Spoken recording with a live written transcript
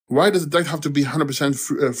Why does the diet have to be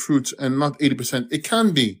 100% fruit and not 80%? It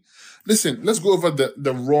can be. Listen, let's go over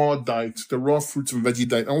the raw diet, the raw fruits and veggie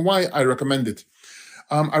diet, and why I recommend it.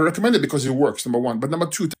 I recommend it because it works, number one. But number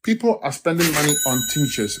two, people are spending money on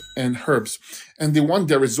tinctures and herbs, and they want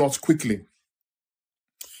their results quickly.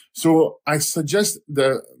 So I suggest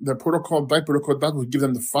the diet protocol that will give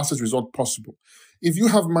them the fastest result possible. If you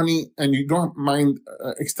have money and you don't mind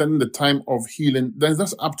extending the time of healing, then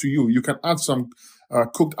that's up to you. You can add some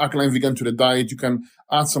cooked alkaline vegan to the diet. You can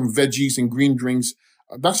add some veggies and green drinks.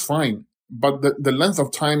 That's fine. But the length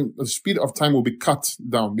of time, the speed of time will be cut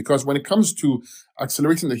down, because when it comes to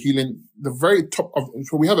accelerating the healing, the very top of,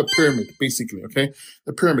 so we have a pyramid, basically, okay?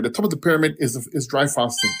 The pyramid, the top of the pyramid is dry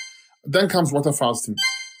fasting. Then comes water fasting.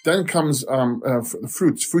 Then comes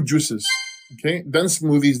fruit juices, okay? Then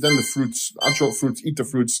smoothies, then the fruits, actual fruits, eat the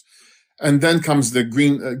fruits. And then comes the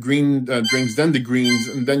green drinks, then the greens,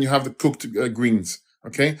 and then you have the cooked greens.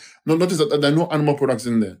 Okay. Notice that there are no animal products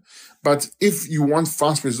in there. But if you want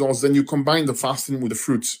fast results, then you combine the fasting with the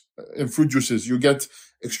fruits and fruit juices. You get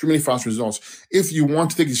extremely fast results. If you want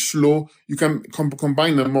to take it slow, you can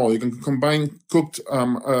combine them all. You can combine cooked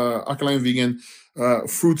alkaline vegan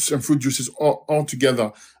fruits and fruit juices all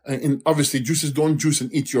together. And obviously, juices, don't juice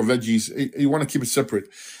and eat your veggies. You want to keep it separate.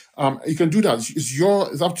 You can do that.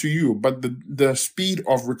 It's up to you. But the speed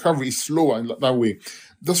of recovery is slower in that way.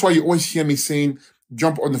 That's why you always hear me saying,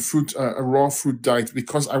 jump on the a raw fruit diet,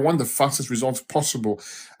 because I want the fastest results possible.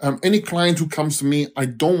 Any client who comes to me, I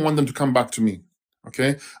don't want them to come back to me.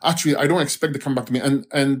 Okay. Actually, I don't expect to come back to me.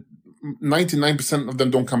 And 99% of them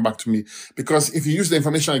don't come back to me, because if you use the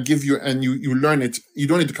information I give you and you learn it, you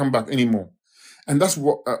don't need to come back anymore. And that's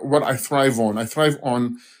what I thrive on. I thrive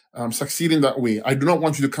on succeeding that way. I do not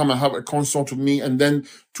want you to come and have a consult with me, and then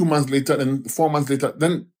 2 months later and 4 months later,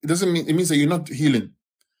 then it means that you're not healing.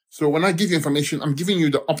 So when I give you information, I'm giving you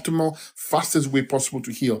the optimal, fastest way possible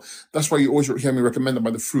to heal. That's why you always hear me recommend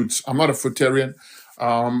about the fruits. I'm not a fruitarian.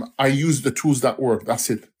 I use the tools that work. That's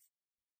it.